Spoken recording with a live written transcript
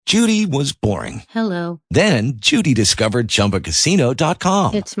Judy was boring. Hello. Then Judy discovered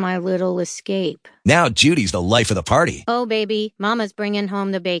ChumbaCasino.com. It's my little escape. Now Judy's the life of the party. Oh, baby, mama's bringing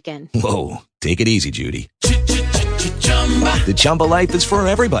home the bacon. Whoa, take it easy, Judy. The Chumba life is for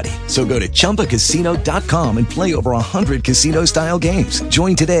everybody. So go to ChumbaCasino.com and play over 100 casino-style games.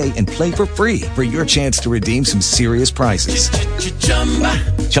 Join today and play for free for your chance to redeem some serious prizes.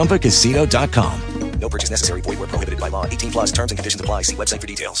 ChumbaCasino.com. No purchase necessary. Void where prohibited by law. 18 plus terms and conditions apply. See website for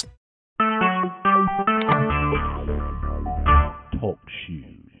details. Talk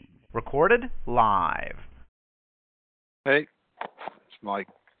shoes. Recorded live. Hey, it's Mike.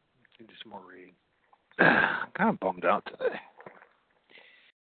 I need some more reading. I'm kind of bummed out today.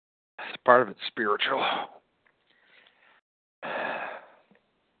 Part of it's spiritual.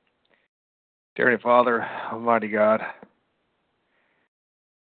 Dear Heavenly Father, Almighty God,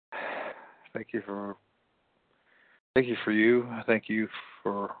 thank you for you. Thank you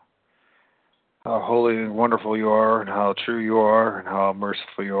for how holy and wonderful you are, and how true you are, and how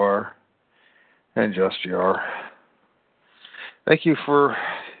merciful you are, and just you are. Thank you for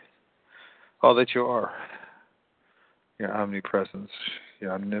all that you are. Your omnipresence,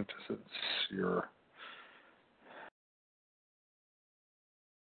 your omnipotence, your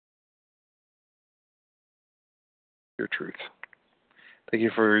truth. Thank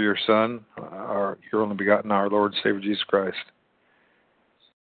you for your Son, your only begotten, our Lord and Savior Jesus Christ.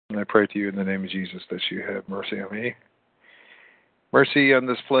 And I pray to you in the name of Jesus that you have mercy on me. Mercy on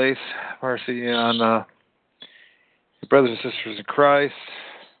this place. Mercy on your brothers and sisters in Christ.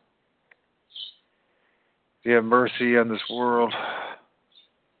 You have mercy on this world.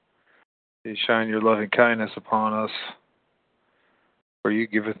 You shine your loving kindness upon us. For you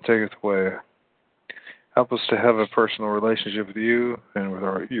give it and take it away. Help us to have a personal relationship with you and with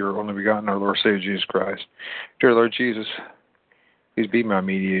your only begotten, our Lord Savior Jesus Christ. Dear Lord Jesus, please be my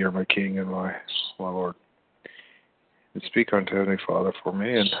mediator, my King, and my Lord. And speak unto Heavenly Father for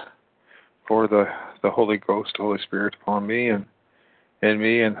me and for the Holy Ghost, the Holy Spirit upon me and in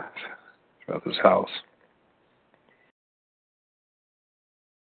me and throughout this house.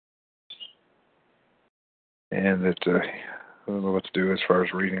 And that I don't know what to do as far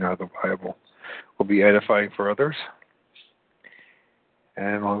as reading out of the Bible. Will be edifying for others,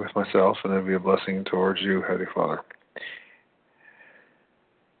 and along with myself, and it'll be a blessing towards you, Heavenly Father.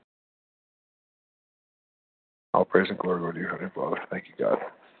 All praise and glory go to you, Heavenly Father. Thank you, God.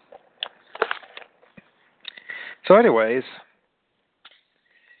 So anyways,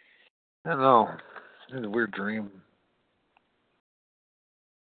 I don't know. It was a weird dream.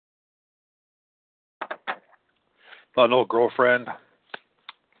 About an old girlfriend.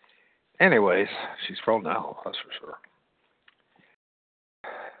 Anyways, she's from now, that's for sure.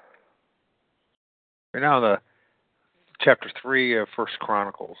 We're now in the chapter 3 of 1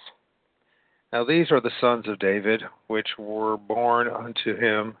 Chronicles. Now these are the sons of David, which were born unto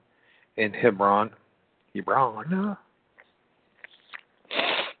him in Hebron. The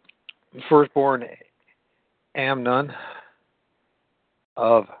firstborn Amnon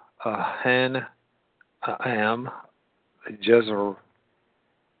of Ahinoam,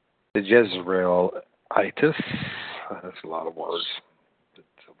 the Jezreelitis. That's a lot of words.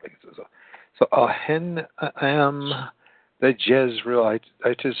 So Ahinoam, the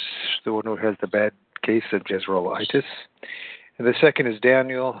Jezreelitis, the one who has the bad case of Jezreelitis. And the second is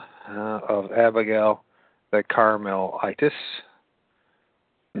Daniel of Abigail, the Carmelitis.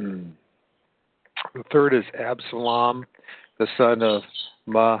 The third is Absalom, the son of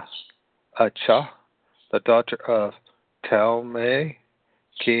Maachah, the daughter of Talmai,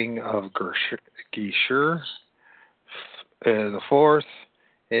 king of Geshur. The fourth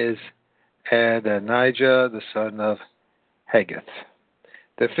is Adonijah, the son of Haggith.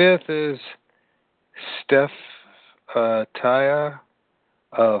 The fifth is Shephatiah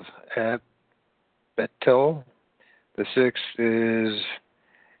of Betel. The sixth is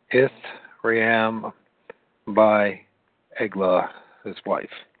Ithream by Eglah, his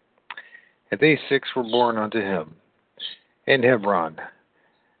wife. And these 6 were born unto him in Hebron.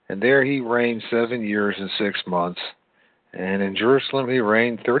 And there he reigned 7 years and 6 months. And in Jerusalem he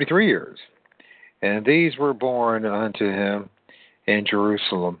reigned 33 years. And these were born unto him in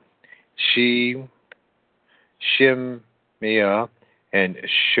Jerusalem: Shimea and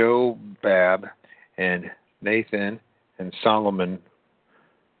Shobab and Nathan and Solomon,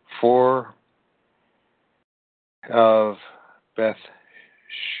 4 of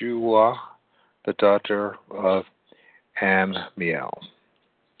Bethshua, the daughter of Ammiel.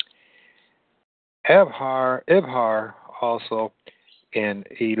 Ibhar also in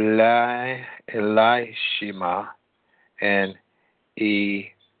Elishama and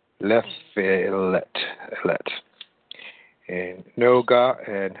Lephelet, and Noga,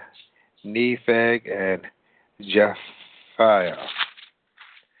 and Nepheg, and Japhiah,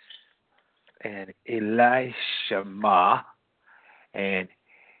 and Elishama, and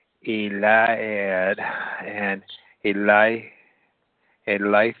Eliad, and Eliphelet,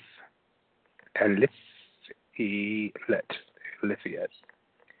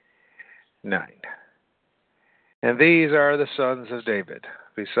 9. And these are the sons of David,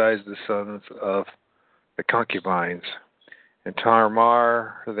 besides the sons of the concubines, and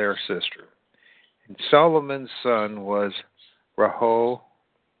Tamar their sister. And Solomon's son was Rehoboam,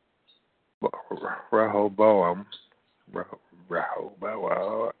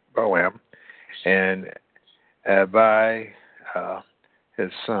 and Abi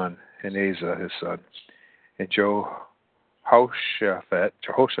his son, and Asa his son, and Jehoshaphat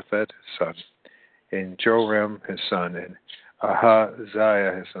his son, and Joram his son, and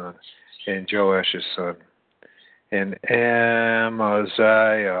Ahaziah his son, and Joash his son, and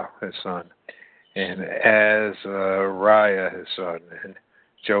Amaziah his son, and Azariah his son, and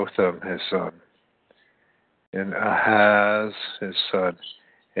Jotham his son, and Ahaz his son,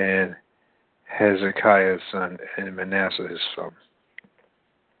 and Hezekiah his son, and Manasseh his son,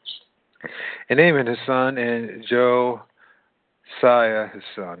 and Amon his son, and Josiah his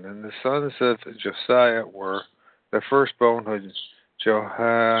son. And the sons of Josiah were the firstborn of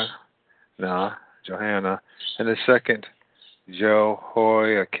Johanna, and the second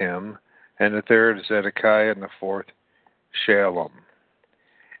Jehoiakim, and the third Zedekiah, and the fourth Shalom.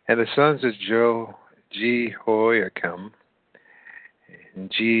 And the sons of Jehoiakim,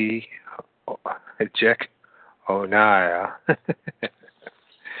 Jeconiah,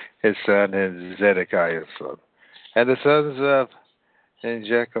 his son, and Zedekiah's son. And the sons of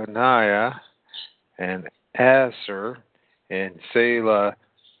Jeconiah, and Asher, and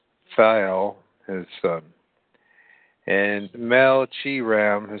Salathiel, his son, and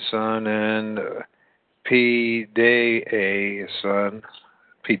Melchiram, his son, and Pedaiah, his son,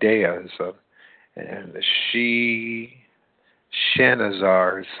 and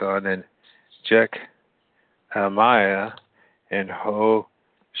Shenazar, his son, and Jechamiah, and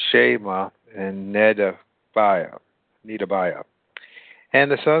Hoshama, and Nedabiah.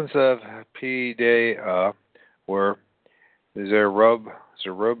 And the sons of Pedaiah were Zerubbabel,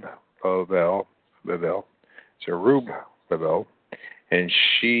 and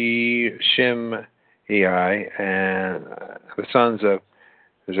Shimei, and the sons of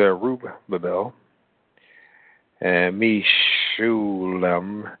Zerubbabel, and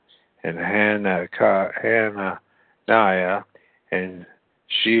Meshulam, and Hananiah, and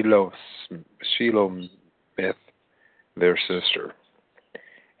Shelomith, their sister,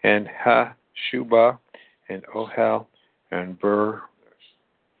 and Hashubah, and Ohel, and Berechiah,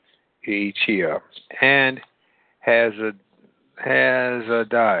 and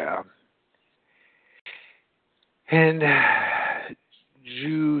Hazadiah, and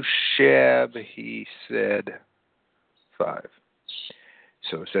Jushab, he said 5.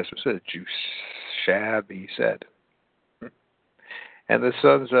 So that's what it says. Jushab, he said. And the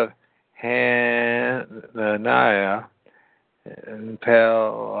sons of Hananiah, and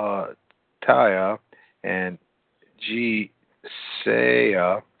Pelatiah, and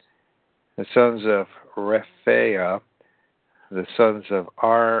Jesaiah, the sons of Rephaiah, the sons of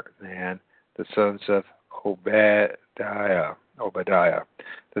Arnan, the sons of Obadiah,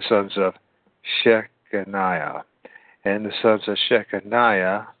 the sons of Shechaniah, and the sons of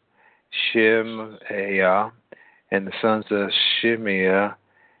Shechaniah, Shemaiah, and the sons of Shemaiah,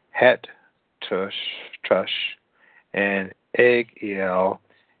 Hattush, and Agiel,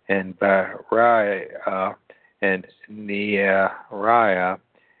 and Bariah, and Neariah,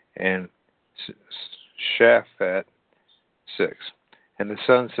 and Shaphat, 6. And the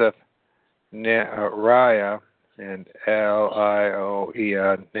sons of Neariah, and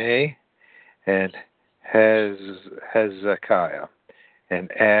Elioenai, and Hezekiah, and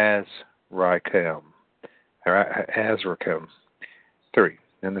Azrikam, 3.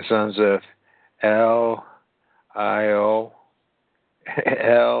 And the sons of Elioenai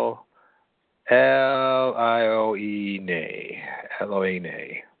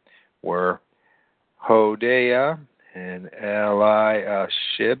were Hodiah, and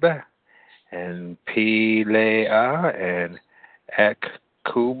Eliashib, and Peleah, and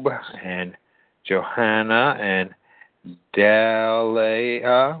Akub, and Johanna, and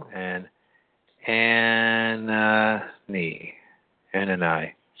Daleah, and Anani,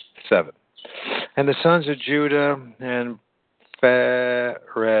 7. And the sons of Judah, and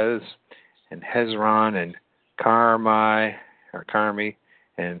Pharez, and Hezron, and Carmi,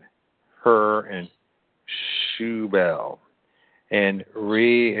 and Hur, and Shubal. And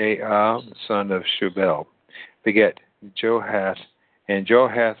Reah, son of Shubal, begat Johath, and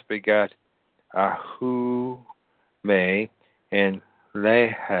Johath begat Ahume and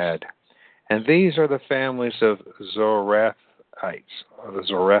Lahad. And these are the families of Zorathites.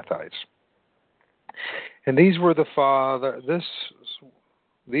 And these were the father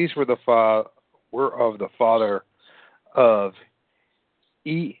of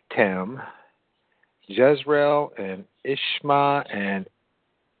Etam, Jezreel, and Ishma, and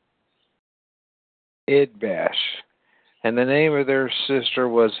Idbash. And the name of their sister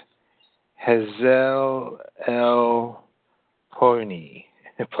was Hazel el Poni.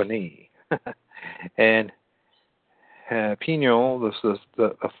 And Peniel,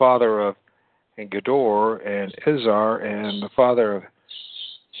 the father of Gedor, and Izar, and the father of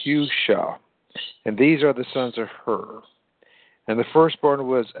Hushah. And these are the sons of Hur. And the firstborn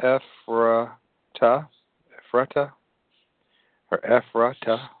was Ephrata,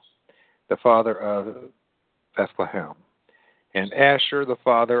 the father of Bethlehem. And Asher, the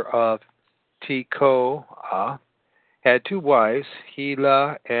father of Tekoa, had two wives,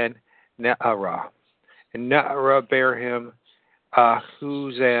 Helah and Naarah. And Naarah bare him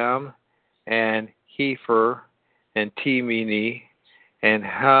Ahuzam and Hefer and Timini and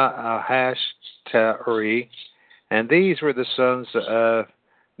Hahashtari. And these were the sons of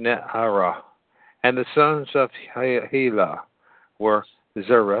Naarah. And the sons of Helah were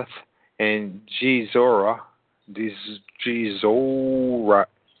Zereth and Jezor,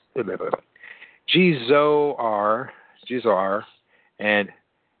 and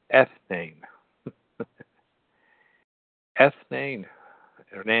Ethnan. Ethnan.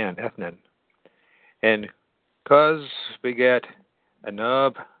 And Cuz begat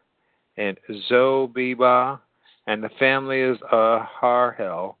Anub and Zobeba, and the family is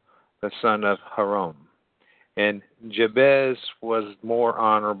Harhel, the son of Harom. And Jabez was more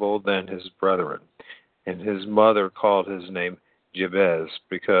honorable than his brethren, and his mother called his name Jabez,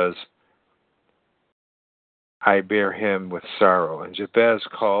 because I bear him with sorrow. And Jabez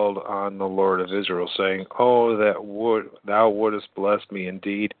called on the Lord of Israel, saying, Oh, that thou wouldest bless me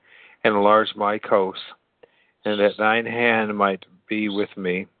indeed, and enlarge my coast, and that thine hand might be with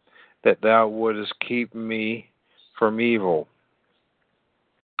me, that thou wouldest keep me from evil,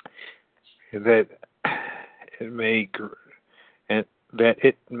 that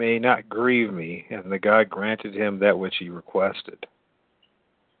it may not grieve me. And the God granted him that which he requested.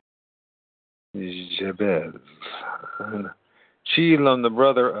 Jabez. And Shelam, the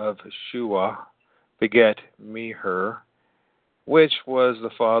brother of Shua, begat Meher, which was the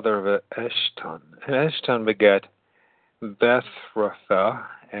father of Eshton. And Eshton begat Bethrapha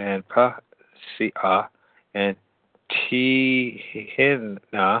and Paseah and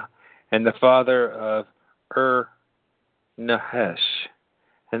Tehinna, and the father of Nahesh.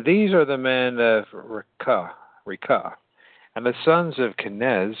 And these are the men of Rekah. And the sons of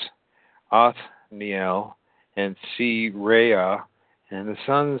Kenez, Othniel and Seraiah, and the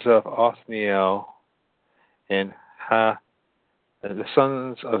sons of Othniel and the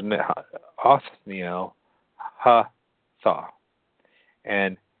sons of Othniel, Hatha,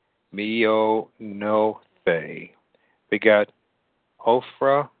 and Meonothe begat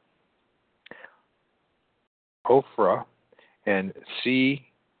Ophrah, and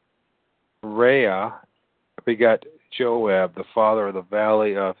Seraiah begat Joab, the father of the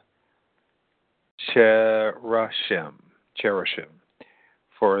valley of Cherashim,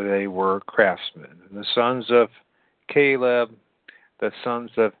 for they were craftsmen. And the sons of Caleb, the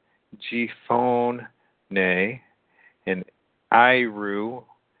sons of Jephohneh, and Iru,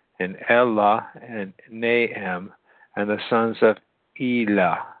 and Elah, and Naam, and the sons of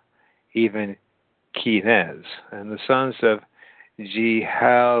Elah, even Kenez, and the sons of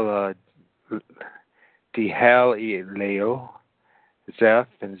Jehalelel, Zeph,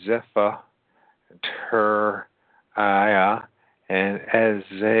 and Zephah, Teriah, and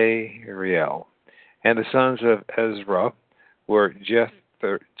Azariel. And the sons of Ezra were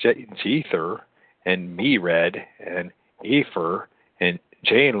Jether, and Mered, and Epher, and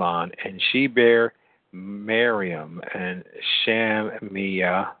Jalon, and she bare Miriam, and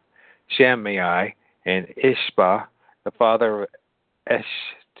Shammai, and Ishba, the father of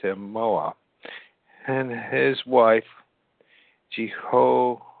Eshtemoa, and his wife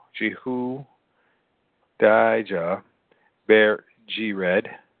Jehudijah bare Jered,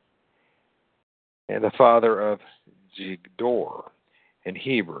 and the father of Jigdor, and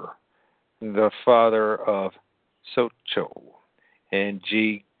Heber, the father of Socho, and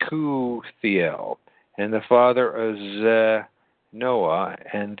Jekuthiel, and the father of Noah,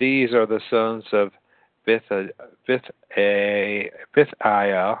 and these are the sons of Bithiah,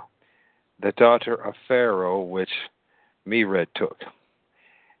 the daughter of Pharaoh, which Mered took.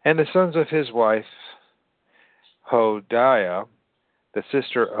 And the sons of his wife Hodiah, the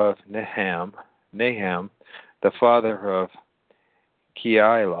sister of Naham, the father of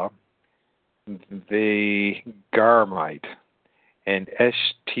Keilah, the Garmite, and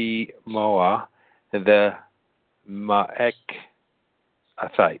Eshtemoa, the Maakathite.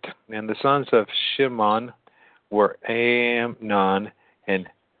 And the sons of Shimon were Amnon, and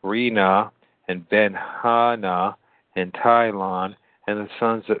Rena, and Ben-Hana, and Tylon. And the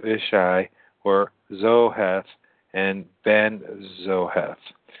sons of Ishai were Zoheth and Ben-Zoheth.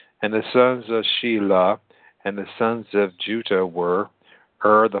 And the sons of Shelah and the sons of Judah were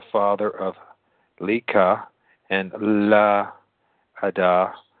the father of Leka, and Laadah,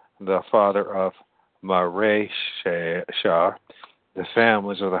 the father of Mareshah, the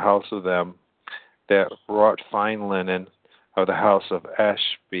families of the house of them that wrought fine linen of the house of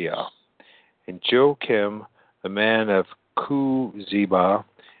Ashbia. And Joachim, the man of Kuzibah,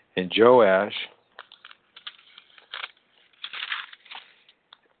 and Joash,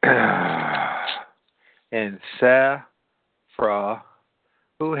 and Saphrah,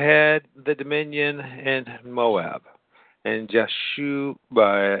 who had the dominion in Moab, and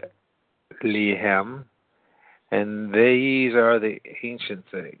Jashubilehem, and these are the ancient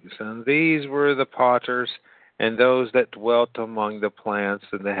things. And these were the potters, and those that dwelt among the plants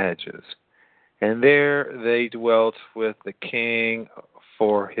and the hedges. And there they dwelt with the king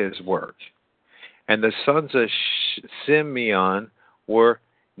for his work. And the sons of Simeon were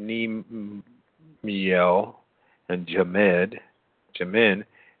Nemiel, and Jamin,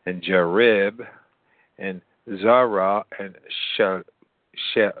 and Jarib, and Zara, and Shaul,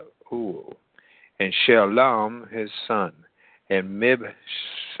 and Shalom his son, and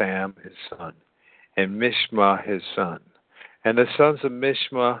Mibsam his son, and Mishma his son. And the sons of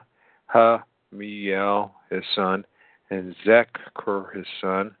Mishma, Hamiel his son, and Zechar his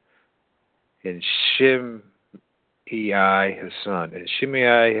son, and Shimei his son. And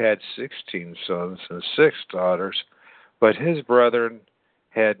Shimei had 16 sons and 6 daughters, but his brethren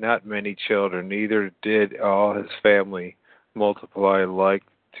had not many children, neither did all his family multiply like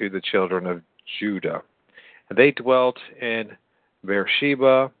to the children of Judah. And they dwelt in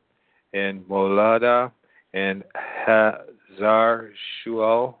Beersheba, and Molada, and Hazar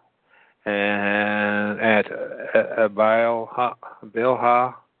Shual, and at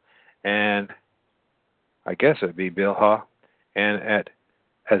Bilhah, and I guess it'd be Bilhah, and at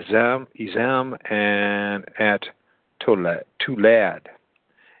Ezam, and at Tulad,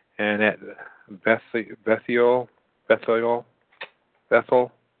 and at Bethel.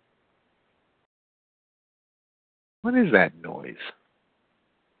 What is that noise?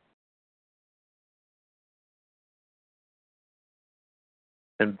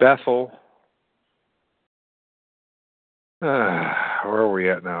 And Bethel. Where are we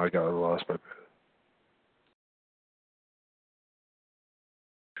at now? I got lost my.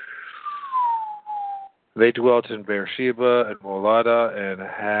 They dwelt in Beersheba and Molada and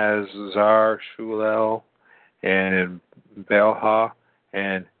Hazar Shulel and in Belha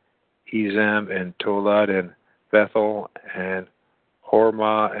and Ezem and Tolad and Bethel and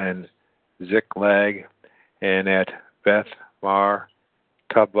Hormah and Ziklag and at Beth Mar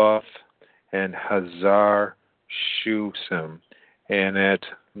Kaboth and Hazar Shusim and at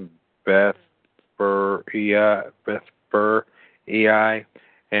Beth Ei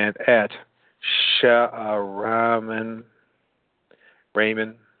and at Sha'araim,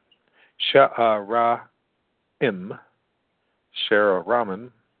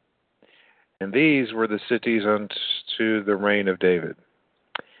 and these were the cities unto the reign of David.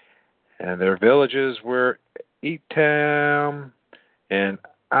 And their villages were Etam, and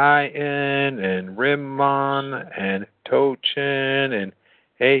Ain, and Rimmon, and Tochin, and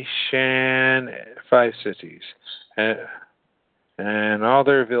Ashan, 5 cities. And all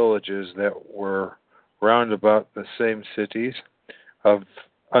their villages that were round about the same cities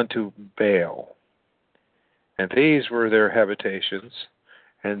unto Baal. And these were their habitations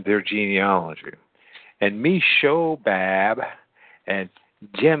and their genealogy. And Meshobab, and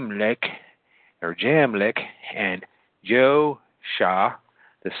Jamlik, and Joshua,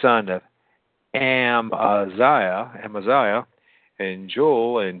 the son of Amaziah, and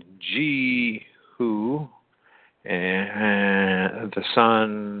Joel, and Jehu, and the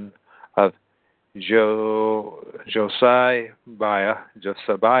son of Josiah,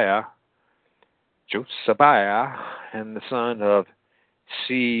 and the son of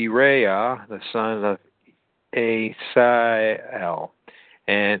Seraiah, the son of Asiel,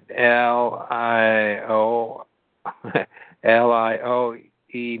 and Lio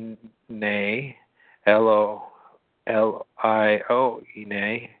Ene, Lio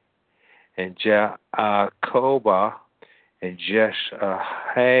Ene, and Jacoba, and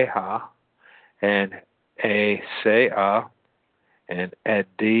Jeshaha, and Asaiah, and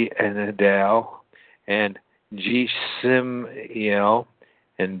Adi, and Adel, and Jishimiel,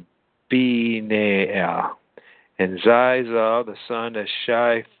 and Benaiah, and Ziza, the son of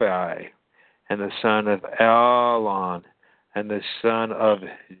Shiphi, and the son of Alon, and the son of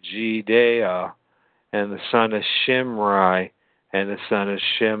Judea, and the son of Shimri, and the son of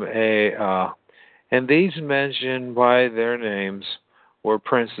Shemaiah. And these mentioned by their names were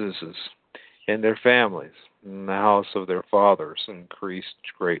princesses, and their families, and the house of their fathers increased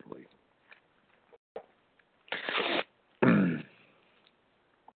greatly.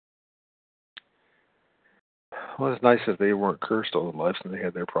 Well, it's nice that they weren't cursed all their lives and they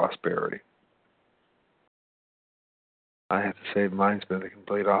had their prosperity. I have to say mine's been the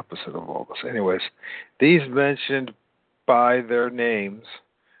complete opposite of all this. Anyways, these mentioned by their names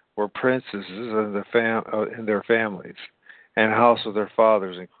were princesses and their families, and house of their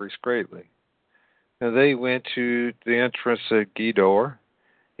fathers increased greatly. And they went to the entrance of Gedor,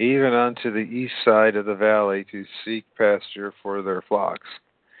 even unto the east side of the valley, to seek pasture for their flocks.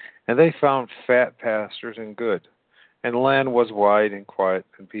 And they found fat pastures and good, and the land was wide and quiet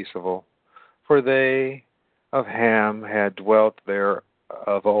and peaceable, for they of Ham had dwelt there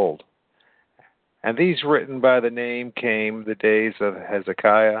of old. And these written by the name came the days of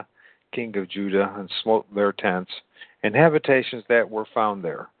Hezekiah, king of Judah, and smote their tents and habitations that were found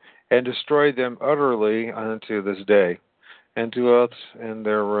there, and destroyed them utterly unto this day, and dwelt in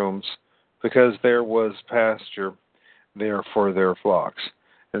their rooms, because there was pasture there for their flocks.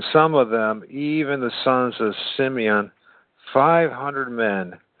 And some of them, even the sons of Simeon, 500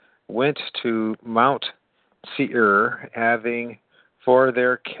 men, went to Mount Seir, having for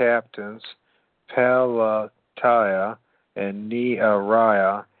their captains Pelatiah, and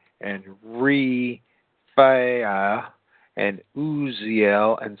Neariah, and Rephaiah, and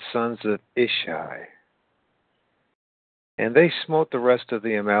Uziel, and sons of Ishi. And they smote the rest of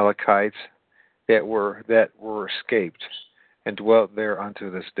the Amalekites that were escaped, and dwelt there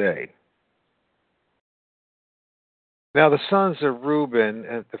unto this day. Now the sons of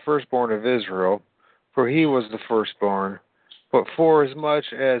Reuben, the firstborn of Israel, for he was the firstborn, but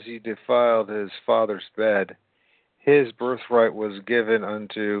forasmuch as he defiled his father's bed, his birthright was given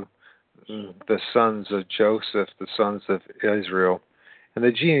unto the sons of Joseph, the sons of Israel, and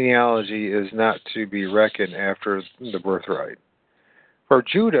the genealogy is not to be reckoned after the birthright. For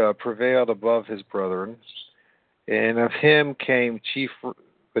Judah prevailed above his brethren, and of him came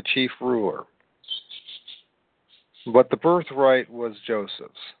the chief ruler. But the birthright was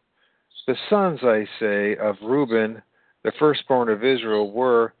Joseph's. The sons, I say, of Reuben, the firstborn of Israel,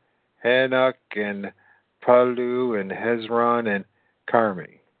 were Hanok, and Palu, and Hezron, and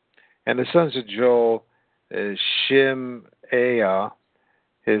Carmi. And the sons of Joel, Shemaiah,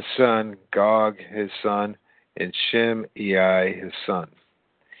 his son, Gog, his son, and Shimei, his son,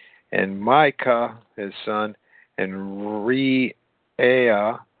 and Micah, his son, and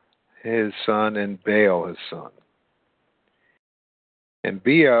Reaiah, his son, and Baal, his son, and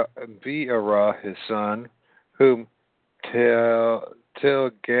Beerah, his son, whom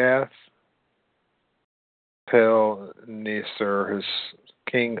Tilgath-Pilneser, his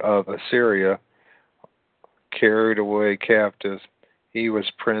king of Assyria, carried away captive. He was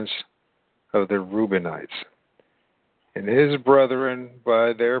prince of the Reubenites. And his brethren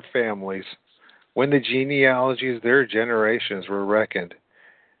by their families, when the genealogies, their generations were reckoned,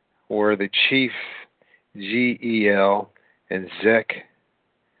 were the chief Jeiel, and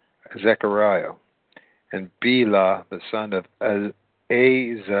Zechariah, and Bela, the son of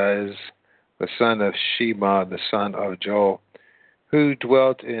Azaz, the son of Shema, the son of Joel, who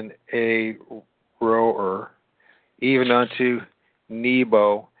dwelt in Aroer, even unto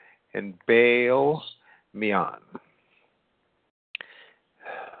Nebo and Baal Meon.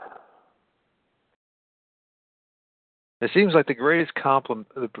 It seems like the greatest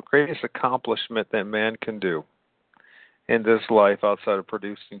accomplishment that man can do in this life outside of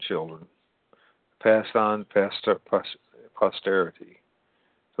producing children, passed on posterity.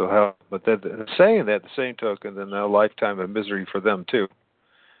 But saying that, the same token, then a lifetime of misery for them too,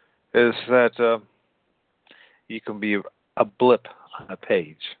 is that you can be a blip on a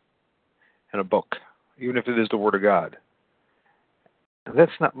page in a book, even if it is the Word of God. And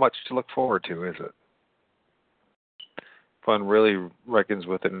that's not much to look forward to, is it? one really reckons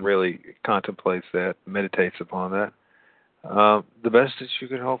with it and really contemplates that, meditates upon that, the best that you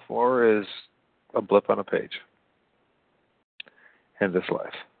can hope for is a blip on a page in this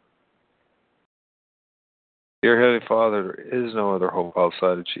life. Dear Heavenly Father, there is no other hope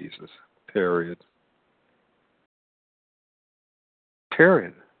outside of Jesus. Period.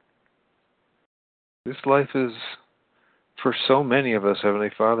 Period. This life is, for so many of us,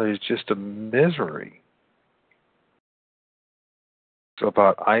 Heavenly Father, is just a misery. It's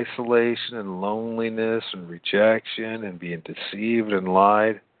about isolation and loneliness and rejection and being deceived and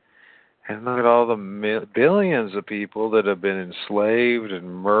lied. And look at all the billions of people that have been enslaved and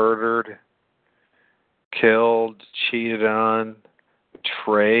murdered, killed, cheated on,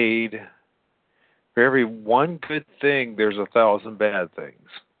 betrayed. For every one good thing, there's 1,000 bad things.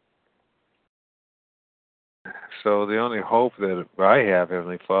 So the only hope that I have,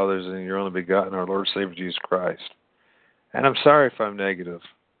 Heavenly Father, is in your only begotten, our Lord Savior Jesus Christ. And I'm sorry if I'm negative.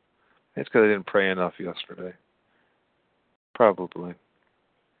 It's because I didn't pray enough yesterday. Probably.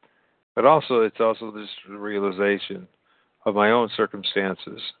 But also, it's also this realization of my own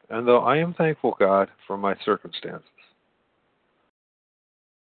circumstances. And though I am thankful, God, for my circumstances,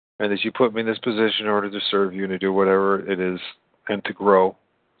 and that you put me in this position in order to serve you and to do whatever it is and to grow.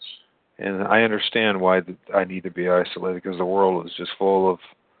 And I understand why I need to be isolated, because the world is just full of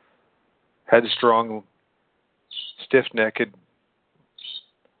headstrong, stiff-necked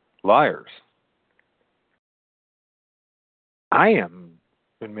liars. I am,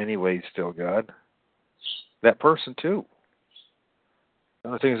 in many ways, still, God, that person too. The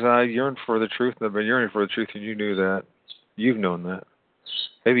only thing is I yearn for the truth, and I've been yearning for the truth, and you knew that. You've known that.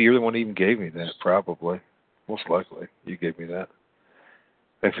 Maybe you're the one who even gave me that, probably. Most likely, you gave me that.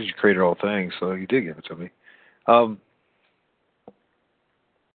 Because you created all things, so you did give it to me. I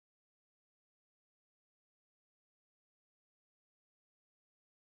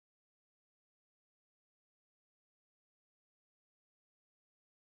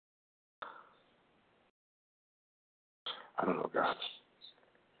don't know, God.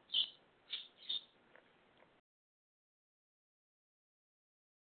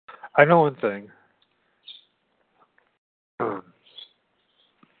 I know one thing.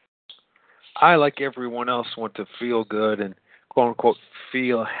 I, like everyone else, want to feel good and, quote-unquote,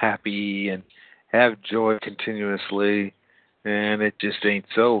 feel happy and have joy continuously, and it just ain't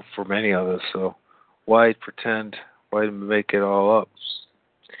so for many of us, so why pretend? Why make it all up?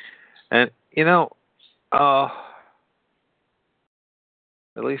 And, you know, at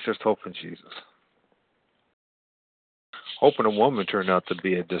least there's hope in Jesus. Hope in a woman turned out to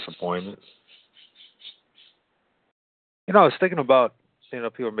be a disappointment. You know, I was thinking about,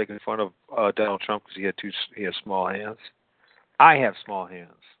 people are making fun of Donald Trump because he has small hands. I have small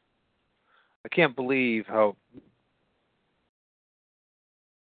hands. I can't believe how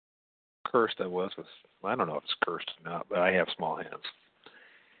cursed I was with. I don't know if it's cursed or not, but I have small hands.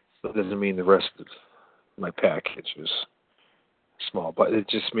 So it doesn't mean the rest of my package is small, but it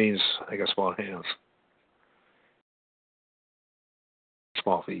just means I got small hands,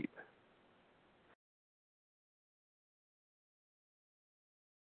 small feet.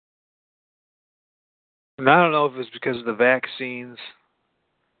 And I don't know if it's because of the vaccines,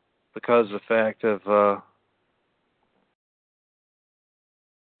 because of the fact of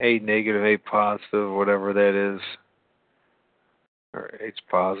A negative, A positive, whatever that is, or H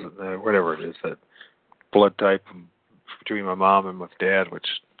positive, whatever it is, that blood type between my mom and my dad, which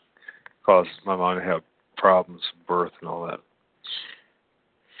caused my mom to have problems with birth and all that,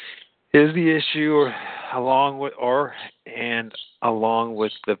 is the issue, along with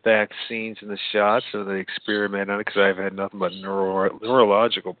the vaccines and the shots, or the experiment on it, because I've had nothing but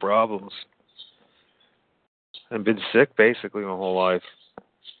neurological problems and been sick basically my whole life.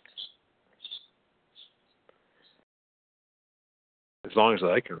 As long as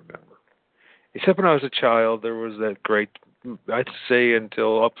I can remember. Except when I was a child, there was that great, I'd say up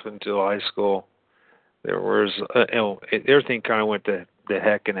until high school, there was, everything kind of went to the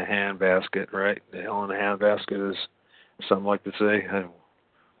heck in a handbasket, right? The hell in a handbasket is some like to say,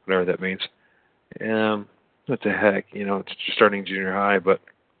 whatever that means. What the heck, it's starting junior high, but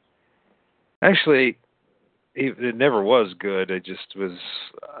actually, it never was good. I just was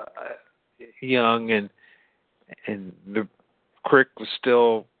young, and the creek was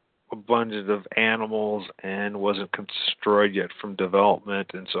still abundant of animals and wasn't destroyed yet from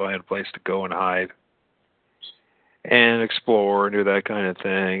development, and so I had a place to go and hide and explore and do that kind of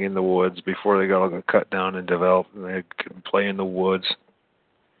thing in the woods before they got all cut down and developed, and they could play in the woods,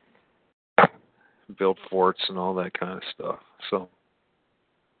 build forts and all that kind of stuff. So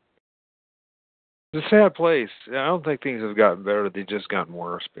It's a sad place. I don't think things have gotten better. They've just gotten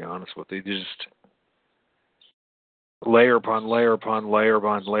worse, to be honest with you. They just layer upon layer upon layer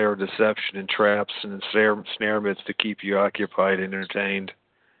upon layer of deception and traps and snarements to keep you occupied and entertained.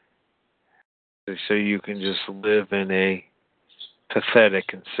 So you can just live in a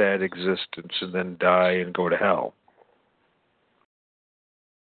pathetic and sad existence and then die and go to hell.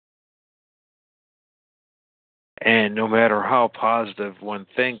 And no matter how positive one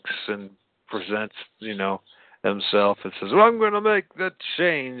thinks and presents, themselves and says, well, I'm going to make that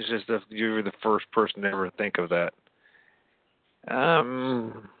change, as if you're the first person to ever think of that.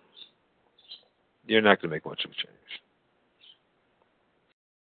 You're not going to make much of a change.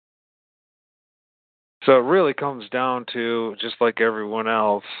 So it really comes down to, just like everyone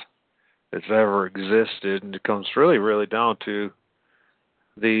else that's ever existed, and it comes really, really down to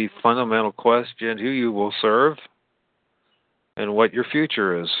the fundamental question, who you will serve and what your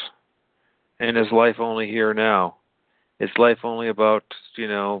future is. And is life only here now? Is life only about,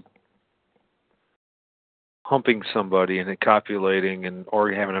 humping somebody and copulating and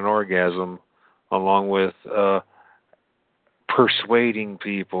or having an orgasm, along with persuading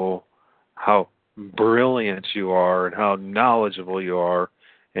people how brilliant you are and how knowledgeable you are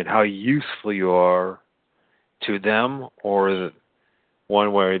and how useful you are to them, or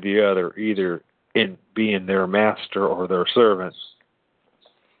one way or the other, either in being their master or their servant?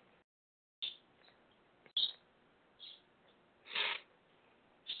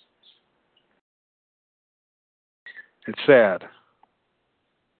 It's sad.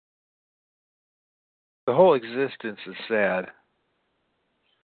 The whole existence is sad.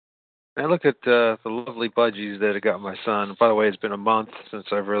 I look at the lovely budgies that I got my son. By the way, it's been a month since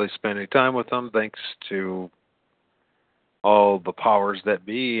I've really spent any time with them, thanks to all the powers that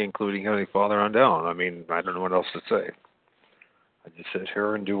be, including Heavenly Father on down. I mean, I don't know what else to say. I just sit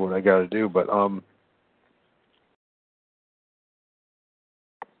here and do what I got to do. But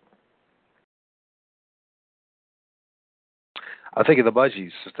I think of the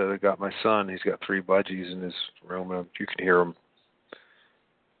budgies that I got my son. He's got 3 budgies in his room, and you can hear them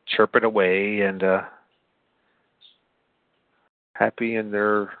chirping away and happy in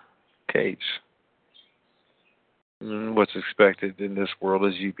their cage. And what's expected in this world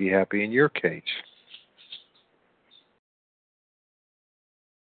is you be happy in your cage.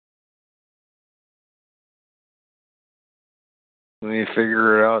 When you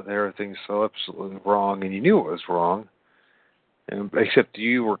figure it out, everything's so absolutely wrong, and you knew it was wrong, and except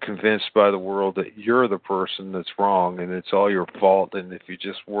you were convinced by the world that you're the person that's wrong, and it's all your fault. And if you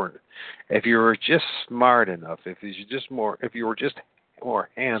were just smart enough, if you were just more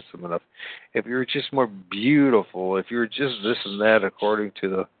handsome enough, if you were just more beautiful, if you were just this and that according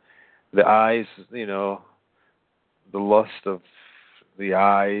to the eyes, the lust of the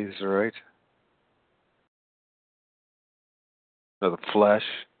eyes, right? Of the flesh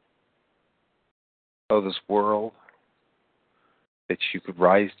of this world, that you could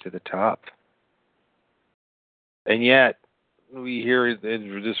rise to the top. And yet, we hear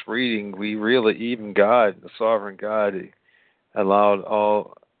in this reading, even God, the sovereign God, allowed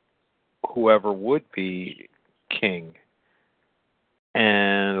all, whoever would be king,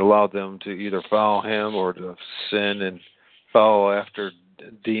 and allowed them to either follow him or to sin and follow after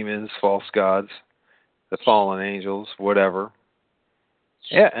demons, false gods, the fallen angels, whatever.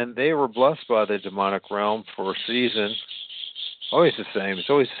 Yeah, and they were blessed by the demonic realm for a season. Always the same. It's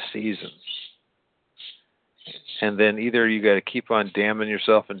always a season. And then either you got to keep on damning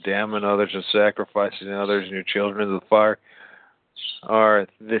yourself and damning others and sacrificing others and your children into the fire, or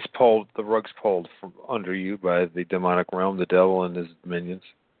the rug's pulled from under you by the demonic realm, the devil and his minions.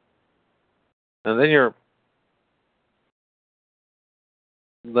 And then you're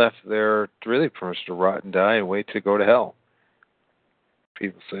left there really pretty much to rot and die and wait to go to hell.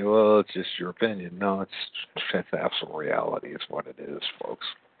 People say, well, it's just your opinion. No, that's absolute reality. It's what it is, folks.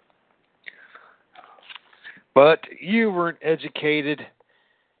 But you weren't educated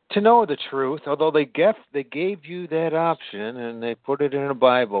to know the truth, although they gave you that option and they put it in a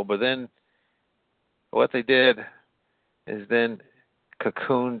Bible. But then what they did is then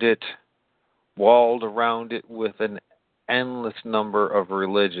cocooned it, walled around it with an endless number of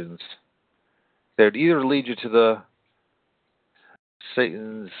religions. They would either lead you to the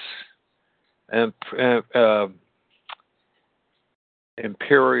Satan's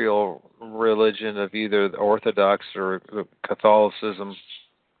imperial religion of either the Orthodox or Catholicism,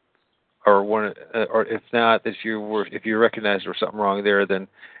 or if not, if you recognize there was something wrong there, then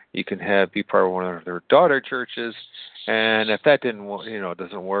you can be part of one of their daughter churches. And if that doesn't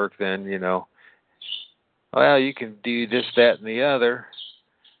work, then well, you can do this, that, and the other.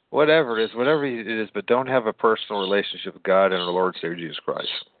 whatever it is, but don't have a personal relationship with God and our Lord Savior Jesus Christ.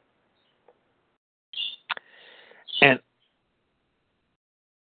 And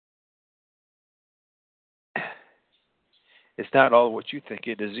it's not all what you think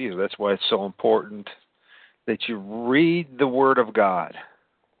it is either. That's why it's so important that you read the Word of God.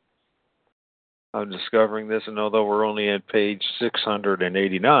 I'm discovering this, and although we're only at page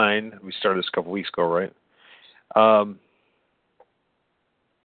 689, we started this a couple weeks ago, right?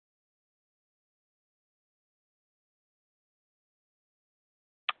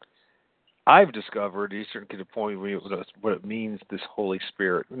 I've discovered, you certainly get to the point where what it means, this Holy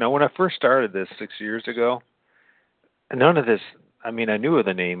Spirit. Now, when I first started this 6 years ago, none of this, I mean, I knew of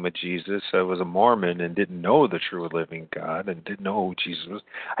the name of Jesus. I was a Mormon and didn't know the true living God and didn't know who Jesus was.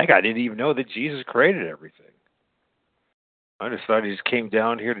 I didn't even know that Jesus created everything. I just thought he just came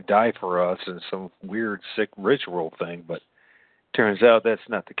down here to die for us in some weird, sick ritual thing, but turns out that's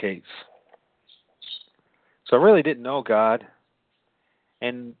not the case. So I really didn't know God.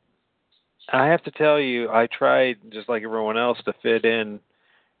 And I have to tell you, I tried, just like everyone else, to fit in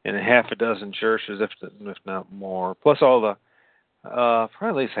a half a dozen churches, if not more, plus all the, probably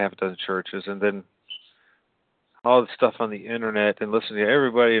at least half a dozen churches, and then all the stuff on the internet, and listening to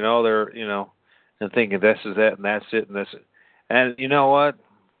everybody and all their, and thinking this is that, and that's it, and this. And you know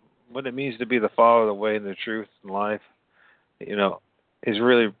what it means to be the follower of the way and the truth in life, is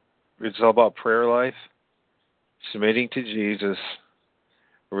really, it's all about prayer life, submitting to Jesus,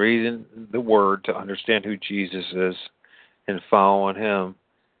 reading the Word to understand who Jesus is, and following Him.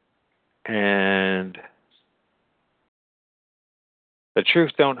 And the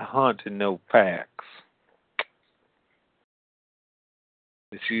truth don't hunt in no packs.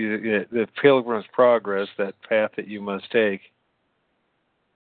 You see, the Pilgrim's Progress, that path that you must take,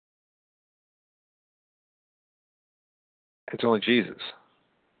 it's only Jesus.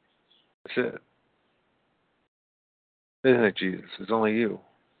 That's it. Isn't it Jesus? It's only you.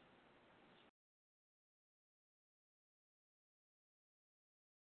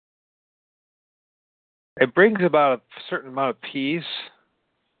 It brings about a certain amount of peace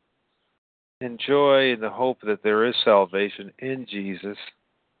and joy and the hope that there is salvation in Jesus.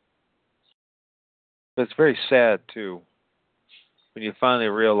 But it's very sad, too, when you finally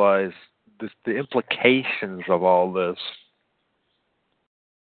realize the implications of all this.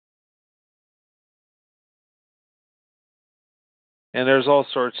 And there's all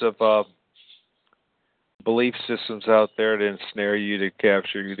sorts of belief systems out there to ensnare you, to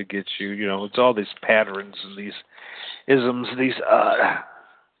capture you, to get you. It's all these patterns and these isms, these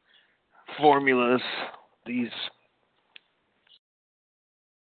formulas, these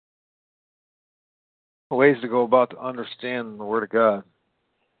ways to go about to understand the Word of God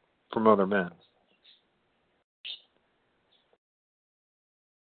from other men.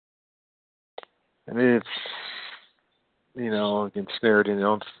 And it's, ensnared in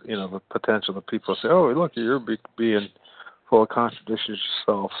the potential that people say, oh, look, you're being full of contradictions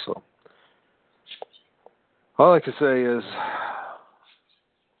yourself. So all I like to say is,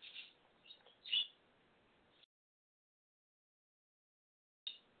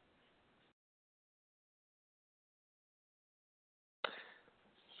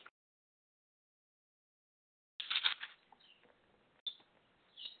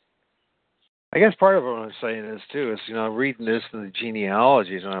 I guess part of what I'm saying is, too, is, reading this in the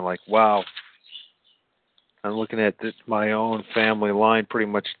genealogies, and I'm like, wow, I'm looking at my own family line pretty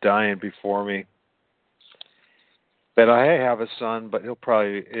much dying before me. But I have a son, but he'll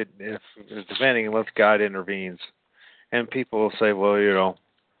probably, if depending unless God intervenes. And people will say, well, you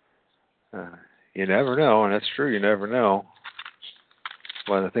never know, and that's true, you never know.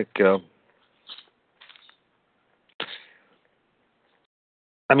 But I think,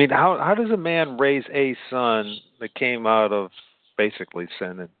 how does a man raise a son that came out of basically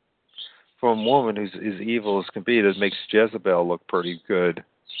sin, and from a woman who's as evil as can be, that makes Jezebel look pretty good?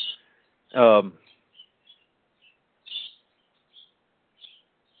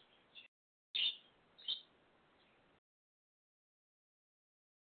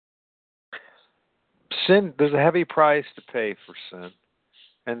 Sin, there's a heavy price to pay for sin,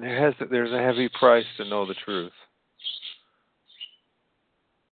 and there's a heavy price to know the truth.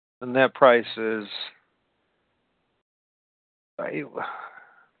 And that price is, I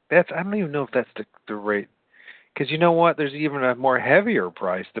don't even know if that's the rate. Because you know what? There's even a more heavier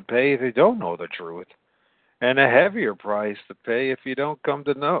price to pay if you don't know the truth. And a heavier price to pay if you don't come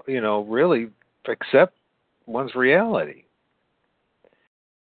to know, really accept one's reality.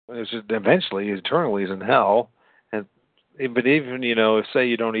 It's just eventually, eternally is in hell. But even, say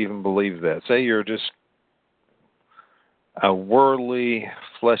you don't even believe that. Say you're just, a worldly,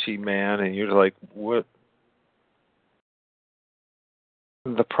 fleshy man, and you're like, what?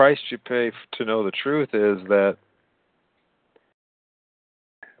 The price you pay to know the truth is that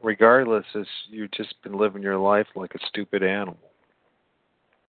regardless, you've just been living your life like a stupid animal.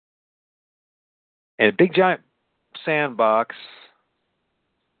 And a big giant sandbox,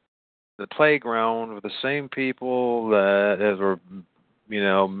 the playground with the same people that were,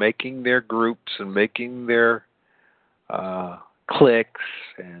 making their groups and making their cliques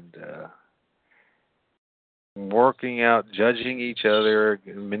and working out, judging each other,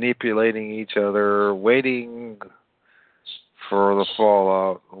 manipulating each other, waiting for the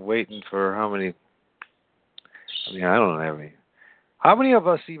fallout, waiting for how many? I don't have any. How many of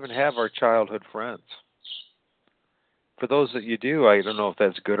us even have our childhood friends? For those that you do, I don't know if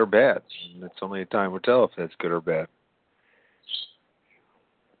that's good or bad. That's only time will tell if that's good or bad.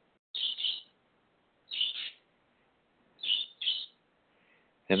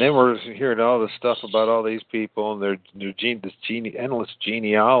 And then we're hearing all this stuff about all these people and their endless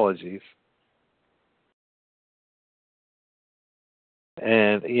genealogies.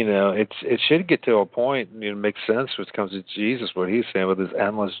 And, it should get to a point, and it makes sense when it comes to Jesus, what he's saying with his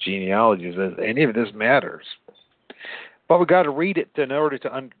endless genealogies, that any of this matters. But we've got to read it in order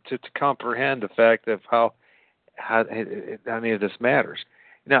to comprehend the fact of how any of this matters.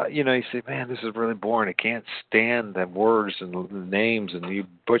 Now, you say, man, this is really boring. I can't stand the words and the names and you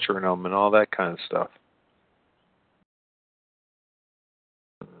butchering them and all that kind of stuff.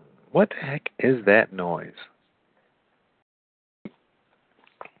 What the heck is that noise?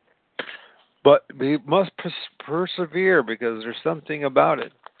 But we must persevere because there's something about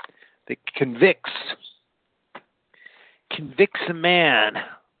it that convicts a man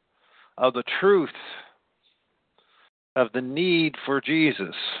of the truth of the need for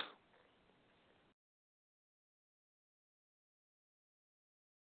Jesus.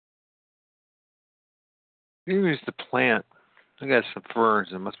 Here's the plant. I got some ferns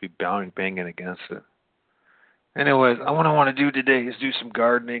that must be banging against it. Anyways, what I want to do today is do some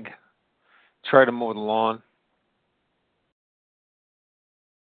gardening. Try to mow the lawn.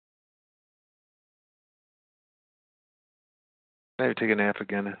 Maybe take a nap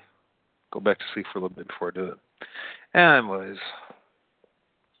again. Go back to sleep for a little bit before I do it. Anyways.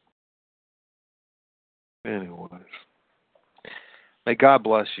 May God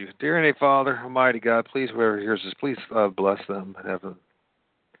bless you. Dear Heavenly Father, Almighty God, please, whoever hears this, please bless them and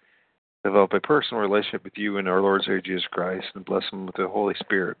develop a personal relationship with you and our Lord Savior Jesus Christ, and bless them with the Holy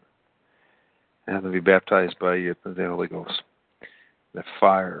Spirit. And have them be baptized by you in the Holy Ghost. That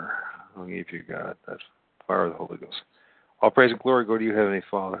fire, I'll give you, God, that fire of the Holy Ghost. All praise and glory go to you, Heavenly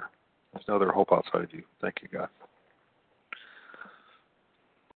Father. There's no other hope outside of you. Thank you, God.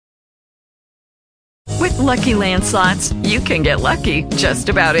 With Lucky Land Slots, you can get lucky just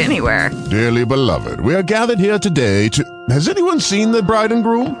about anywhere. Dearly beloved, we are gathered here today to... Has anyone seen the bride and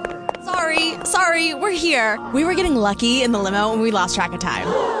groom? Sorry, we're here. We were getting lucky in the limo and we lost track of time.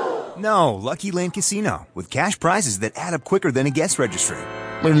 No, Lucky Land Casino, with cash prizes that add up quicker than a guest registry.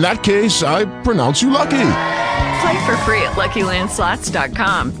 In that case, I pronounce you lucky. Play for free at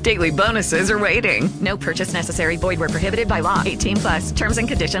LuckyLandSlots.com. Daily bonuses are waiting. No purchase necessary. Void where prohibited by law. 18+. Terms and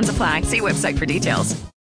conditions apply. See website for details.